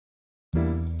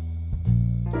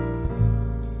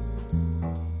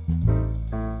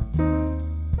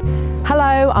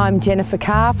I'm Jennifer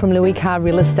Carr from Louis Carr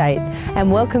Real Estate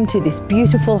and welcome to this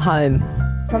beautiful home.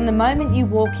 From the moment you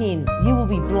walk in, you will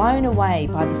be blown away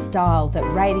by the style that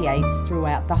radiates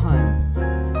throughout the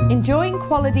home. Enjoying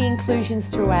quality inclusions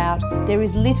throughout, there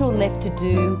is little left to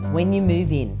do when you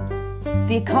move in.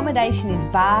 The accommodation is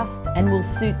vast and will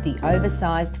suit the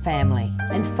oversized family.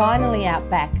 And finally out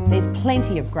back, there's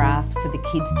plenty of grass for the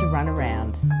kids to run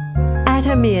around. At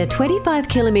a mere 25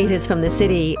 kilometres from the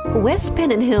city, West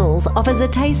Pennant Hills offers a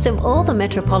taste of all the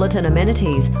metropolitan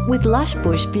amenities with lush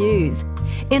bush views.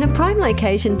 In a prime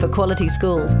location for quality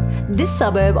schools, this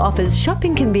suburb offers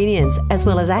shopping convenience as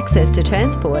well as access to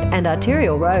transport and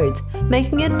arterial roads,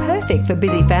 making it perfect for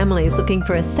busy families looking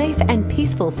for a safe and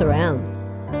peaceful surrounds.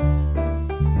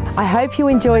 I hope you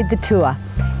enjoyed the tour.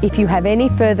 If you have any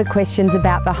further questions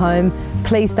about the home,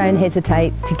 please don't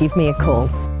hesitate to give me a call.